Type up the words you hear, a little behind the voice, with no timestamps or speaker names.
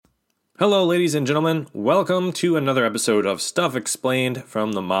Hello, ladies and gentlemen. Welcome to another episode of Stuff Explained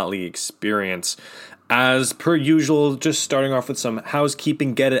from the Motley Experience. As per usual, just starting off with some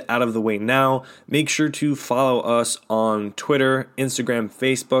housekeeping, get it out of the way now. Make sure to follow us on Twitter, Instagram,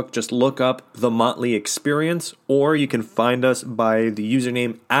 Facebook. Just look up The Motley Experience, or you can find us by the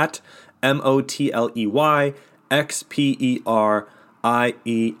username at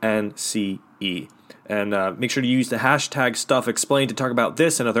MOTLEYXPERIENCE. And make sure to use the hashtag StuffExplained to talk about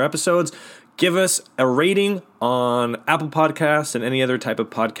this and other episodes. Give us a rating on Apple Podcasts and any other type of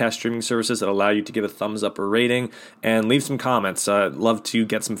podcast streaming services that allow you to give a thumbs up or rating. And leave some comments. I'd love to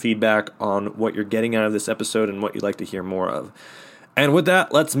get some feedback on what you're getting out of this episode and what you'd like to hear more of. And with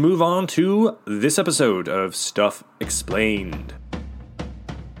that, let's move on to this episode of Stuff Explained.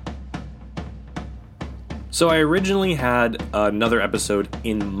 So I originally had another episode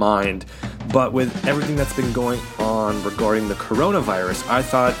in mind, but with everything that's been going on regarding the coronavirus, I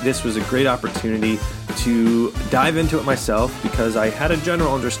thought this was a great opportunity to dive into it myself because I had a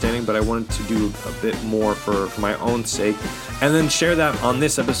general understanding, but I wanted to do a bit more for my own sake, and then share that on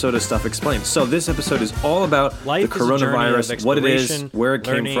this episode of Stuff Explained. So this episode is all about the coronavirus, what it is, where it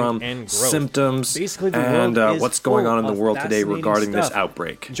came from, symptoms, and what's going on in the world today regarding this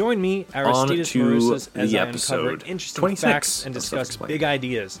outbreak. Join me, Aristides Marousas, as I uncover interesting facts and discuss big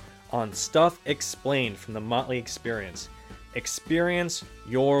ideas on Stuff Explained from the Motley Experience. Experience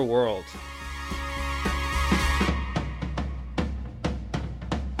your world.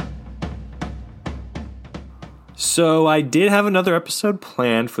 So I did have another episode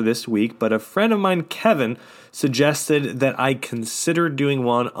planned for this week, but a friend of mine, Kevin, suggested that I consider doing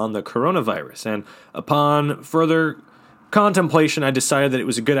one on the coronavirus. And upon further contemplation, I decided that it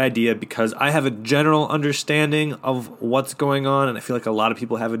was a good idea because I have a general understanding of what's going on, and I feel like a lot of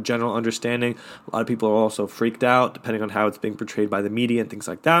people have a general understanding. A lot of people are also freaked out, depending on how it's being portrayed by the media and things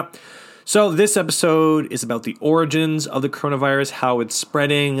like that. So this episode is about the origins of the coronavirus, how it's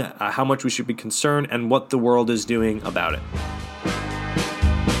spreading, how much we should be concerned, and what the world is doing about it.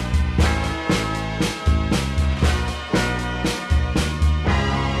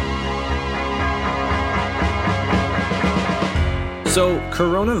 So,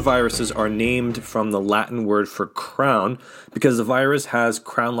 coronaviruses are named from the Latin word for crown because the virus has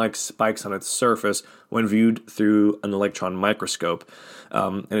crown-like spikes on its surface when viewed through an electron microscope.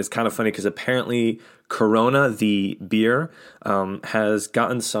 And it's kind of funny because apparently Corona, the beer, has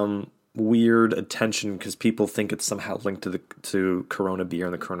gotten some weird attention because people think it's somehow linked to Corona beer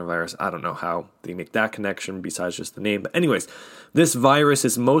and the coronavirus. I don't know how they make that connection besides just the name. But anyways, this virus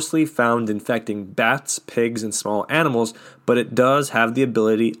is mostly found infecting bats, pigs, and small animals, but it does have the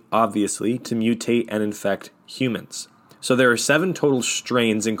ability, obviously, to mutate and infect humans. So there are 7 total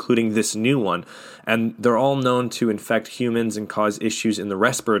strains, including this new one, and they're all known to infect humans and cause issues in the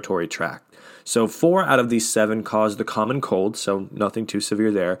respiratory tract. So 4 out of these 7 cause the common cold, so nothing too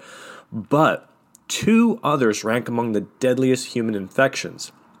severe there. But 2 others rank among the deadliest human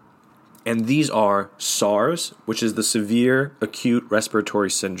infections. And these are SARS, which is the Severe Acute Respiratory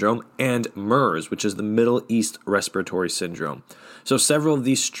Syndrome, and MERS, which is the Middle East Respiratory Syndrome. So several of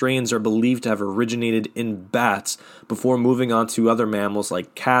these strains are believed to have originated in bats before moving on to other mammals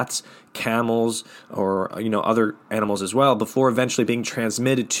like cats, camels, or other animals as well, before eventually being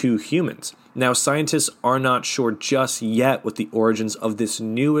transmitted to humans. Now, scientists are not sure just yet what the origins of this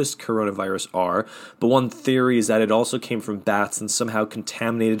newest coronavirus are, but one theory is that it also came from bats and somehow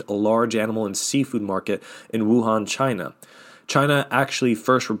contaminated a large animal and seafood market in Wuhan, China. China actually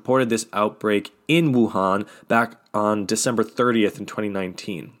first reported this outbreak in Wuhan back on December 30th in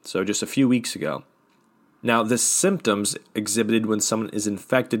 2019, so just a few weeks ago. Now, the symptoms exhibited when someone is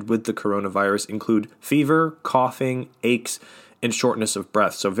infected with the coronavirus include fever, coughing, aches, and shortness of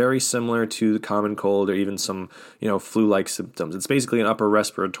breath. So very similar to the common cold or even some, flu-like symptoms. It's basically an upper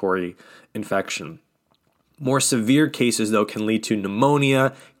respiratory infection. More severe cases, though, can lead to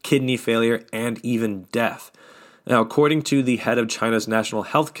pneumonia, kidney failure, and even death. Now, according to the head of China's National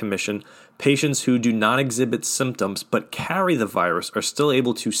Health Commission, patients who do not exhibit symptoms but carry the virus are still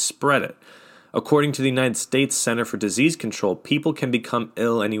able to spread it. According to the United States Center for Disease Control, people can become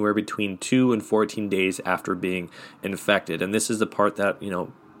ill anywhere between 2 and 14 days after being infected. And this is the part that,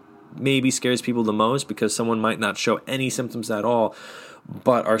 maybe scares people the most because someone might not show any symptoms at all,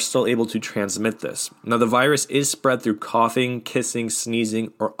 but are still able to transmit this. Now, the virus is spread through coughing, kissing,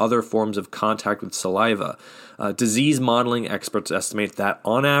 sneezing, or other forms of contact with saliva. Disease modeling experts estimate that,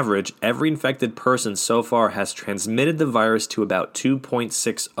 on average, every infected person so far has transmitted the virus to about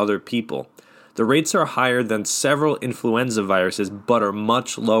 2.6 other people. The rates are higher than several influenza viruses, but are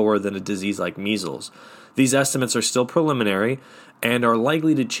much lower than a disease like measles. These estimates are still preliminary and are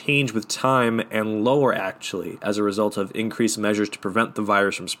likely to change with time and lower, actually, as a result of increased measures to prevent the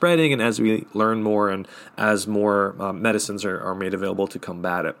virus from spreading and as we learn more and as more medicines are made available to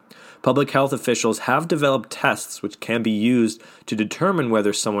combat it. Public health officials have developed tests which can be used to determine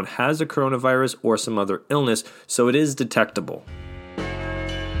whether someone has a coronavirus or some other illness, so it is detectable.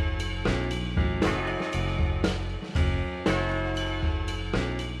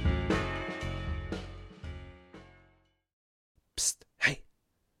 Psst, hey,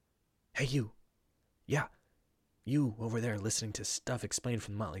 you. Yeah, you over there listening to Stuff Explained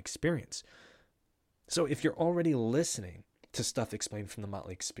from the Motley Experience. So if you're already listening to Stuff Explained from the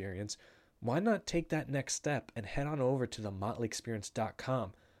Motley Experience, why not take that next step and head on over to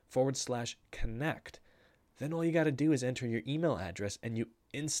themotleyexperience.com/connect. Then all you got to do is enter your email address and you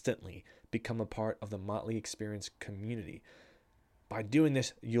instantly become a part of the Motley Experience community. By doing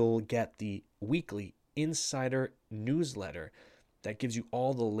this, you'll get the weekly insider newsletter that gives you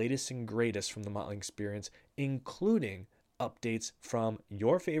all the latest and greatest from the Motley Experience, including updates from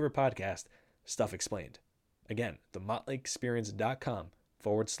your favorite podcast, Stuff Explained. Again,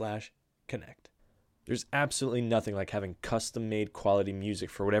 themotleyexperience.com/connect. There's absolutely nothing like having custom-made quality music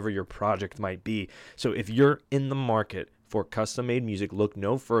for whatever your project might be. So if you're in the market for custom-made music, look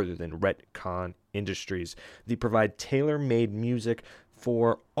no further than Retcon Industries. They provide tailor-made music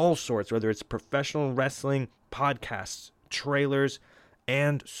for all sorts, whether it's professional wrestling, podcasts, trailers,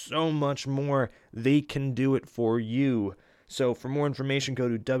 and so much more. They can do it for you. So for more information, go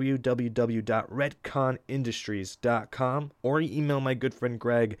to www.retconindustries.com or email my good friend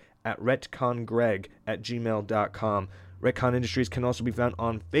Greg at retcongreg@gmail.com. Retcon Industries can also be found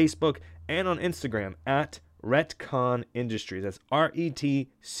on Facebook and on Instagram at Retcon Industries. That's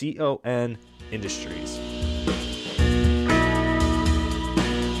RETCON Industries.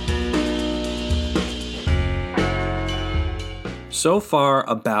 So far,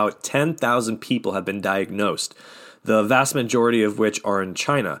 about 10,000 people have been diagnosed, the vast majority of which are in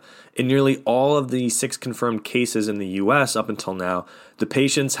China. In nearly all of the 6 confirmed cases in the U.S. up until now, the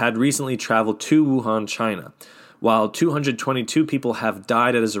patients had recently traveled to Wuhan, China. While 222 people have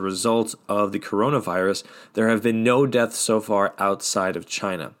died as a result of the coronavirus, there have been no deaths so far outside of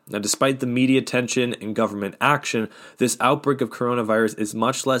China. Now, despite the media attention and government action, this outbreak of coronavirus is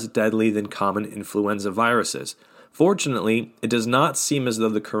much less deadly than common influenza viruses. Fortunately, it does not seem as though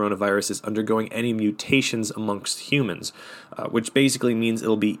the coronavirus is undergoing any mutations amongst humans, which basically means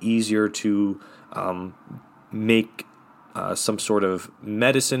it'll be easier to make some sort of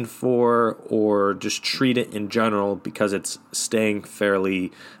medicine for or just treat it in general because it's staying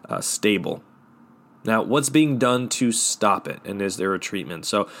fairly stable. Now, what's being done to stop it, and is there a treatment?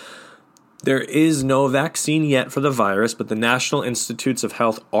 So, there is no vaccine yet for the virus, but the National Institutes of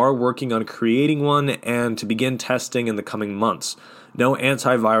Health are working on creating one and to begin testing in the coming months. No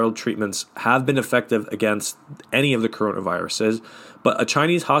antiviral treatments have been effective against any of the coronaviruses, but a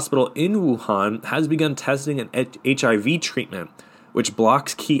Chinese hospital in Wuhan has begun testing an HIV treatment, which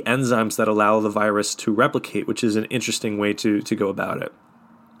blocks key enzymes that allow the virus to replicate, which is an interesting way to go about it.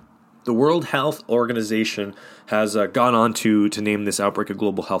 The World Health Organization has gone on to name this outbreak a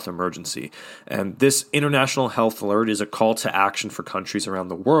global health emergency. And this international health alert is a call to action for countries around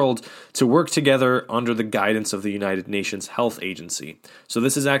the world to work together under the guidance of the United Nations Health Agency. So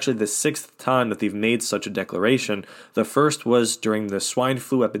this is actually the 6th time that they've made such a declaration. The first was during the swine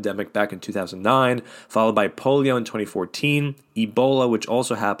flu epidemic back in 2009, followed by polio in 2014, Ebola, which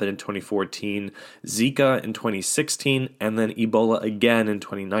also happened in 2014, Zika in 2016, and then Ebola again in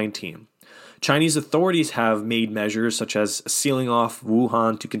 2019. Chinese authorities have made measures such as sealing off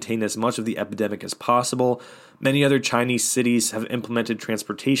Wuhan to contain as much of the epidemic as possible. Many other Chinese cities have implemented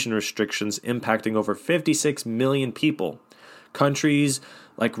transportation restrictions impacting over 56 million people. Countries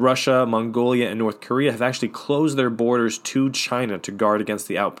like Russia, Mongolia, and North Korea have actually closed their borders to China to guard against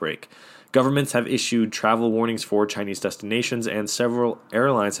the outbreak. Governments have issued travel warnings for Chinese destinations, and several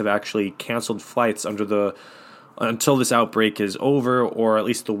airlines have actually canceled flights until this outbreak is over, or at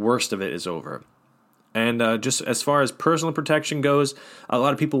least the worst of it is over. And just as far as personal protection goes, a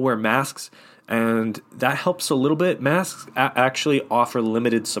lot of people wear masks, and that helps a little bit. Masks actually offer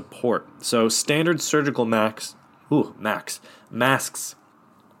limited support. So standard surgical masks,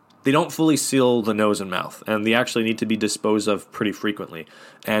 they don't fully seal the nose and mouth, and they actually need to be disposed of pretty frequently.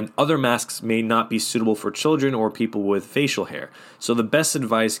 And other masks may not be suitable for children or people with facial hair. So the best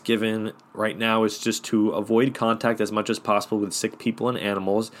advice given right now is just to avoid contact as much as possible with sick people and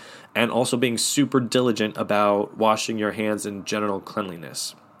animals, and also being super diligent about washing your hands and general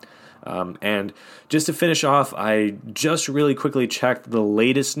cleanliness. And just to finish off, I just really quickly checked the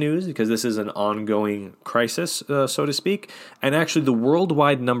latest news because this is an ongoing crisis, so to speak. And actually, the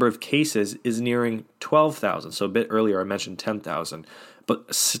worldwide number of cases is nearing 12,000. So a bit earlier, I mentioned 10,000.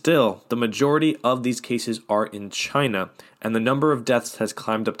 But still, the majority of these cases are in China, and the number of deaths has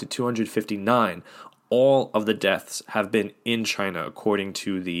climbed up to 259. All of the deaths have been in China, according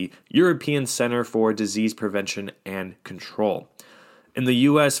to the European Center for Disease Prevention and Control. In the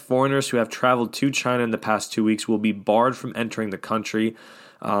U.S., foreigners who have traveled to China in the past 2 weeks will be barred from entering the country.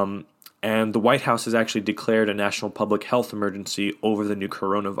 And the White House has actually declared a national public health emergency over the new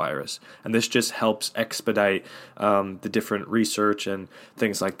coronavirus. And this just helps expedite the different research and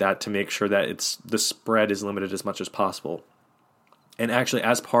things like that to make sure that the spread is limited as much as possible. And actually,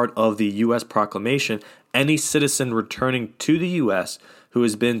 as part of the U.S. proclamation, any citizen returning to the U.S. who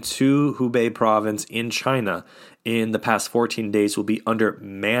has been to Hubei province in China in the past 14 days will be under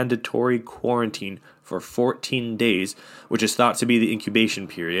mandatory quarantine for 14 days, which is thought to be the incubation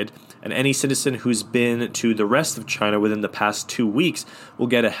period. And any citizen who's been to the rest of China within the past 2 weeks will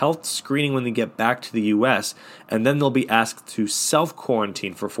get a health screening when they get back to the U.S., and then they'll be asked to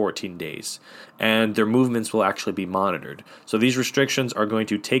self-quarantine for 14 days. And their movements will actually be monitored. So these restrictions are going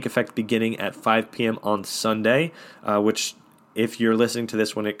to take effect beginning at 5 p.m. on Sunday, which, if you're listening to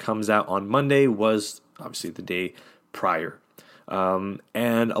this when it comes out on Monday, was obviously the day prior. And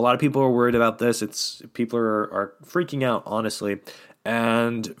a lot of people are worried about this. People are freaking out, honestly.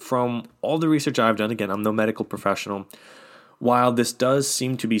 And from all the research I've done, again, I'm no medical professional, while this does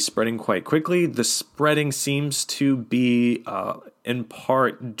seem to be spreading quite quickly, the spreading seems to be in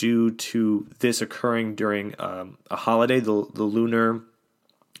part due to this occurring during a holiday, the Lunar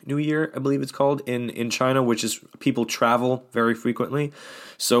New Year, I believe it's called, in China, which is people travel very frequently.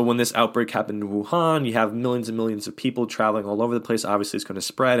 So when this outbreak happened in Wuhan, you have millions and millions of people traveling all over the place. Obviously, it's going to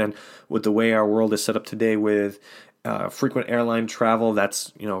spread. And with the way our world is set up today with frequent airline travel,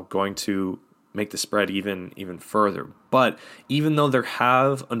 that's going to make the spread even further. But even though there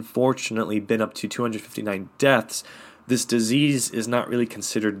have, unfortunately, been up to 259 deaths, this disease is not really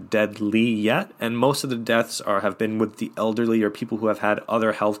considered deadly yet, and most of the deaths have been with the elderly or people who have had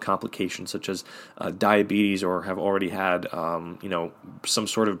other health complications such as diabetes or have already had some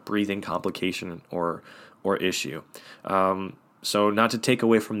sort of breathing complication or issue. So not to take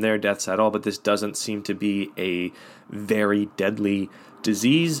away from their deaths at all, but this doesn't seem to be a very deadly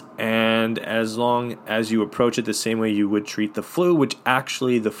disease, and as long as you approach it the same way you would treat the flu, which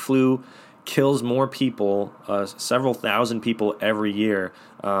actually the flu kills more people, several thousand people every year.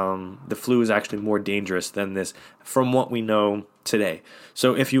 The flu is actually more dangerous than this from what we know today.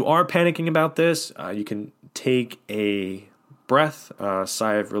 So if you are panicking about this, you can take a breath,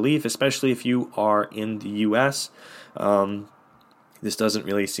 sigh of relief, especially if you are in the U.S. This doesn't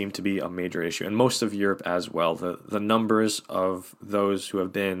really seem to be a major issue. And most of Europe as well. The numbers of those who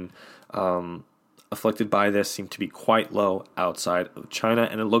have been afflicted by this seem to be quite low outside of China,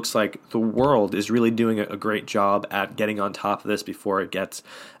 and it looks like the world is really doing a great job at getting on top of this before it gets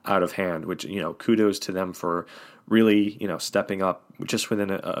out of hand, which, kudos to them for really, stepping up just within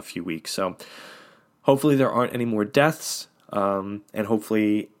a few weeks. So hopefully there aren't any more deaths, and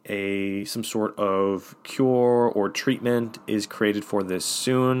hopefully some sort of cure or treatment is created for this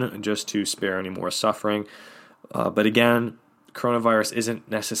soon, just to spare any more suffering. But again, coronavirus isn't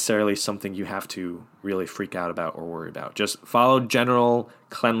necessarily something you have to really freak out about or worry about. Just follow general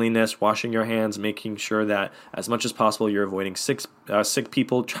cleanliness, washing your hands, making sure that as much as possible you're avoiding sick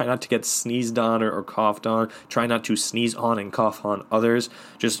people. Try not to get sneezed on or coughed on. Try not to sneeze on and cough on others.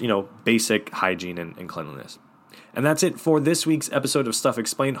 Just, basic hygiene and cleanliness. And that's it for this week's episode of Stuff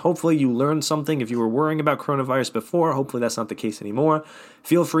Explained. Hopefully you learned something. If you were worrying about coronavirus before, hopefully that's not the case anymore.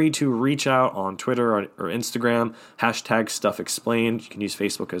 Feel free to reach out on Twitter or Instagram, hashtag Stuff Explained. You can use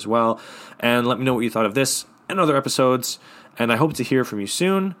Facebook as well. And let me know what you thought of this and other episodes. And I hope to hear from you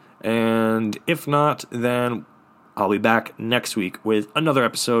soon. And if not, then I'll be back next week with another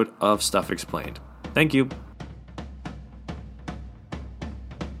episode of Stuff Explained. Thank you.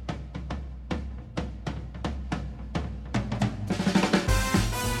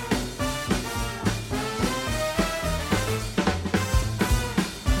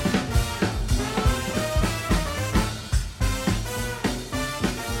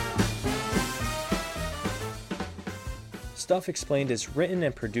 Stuff Explained is written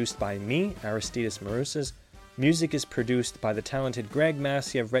and produced by me, Aristides Marousas. Music is produced by the talented Greg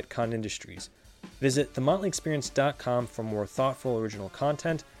Massey of Retcon Industries. Visit themotleyexperience.com for more thoughtful original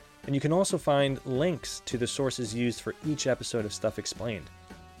content, and you can also find links to the sources used for each episode of Stuff Explained.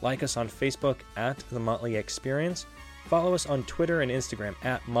 Like us on Facebook at The Motley Experience, follow us on Twitter and Instagram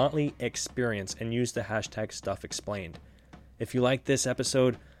at Motley Experience and use the hashtag StuffExplained. If you liked this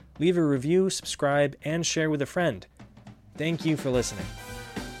episode, leave a review, subscribe, and share with a friend. Thank you for listening.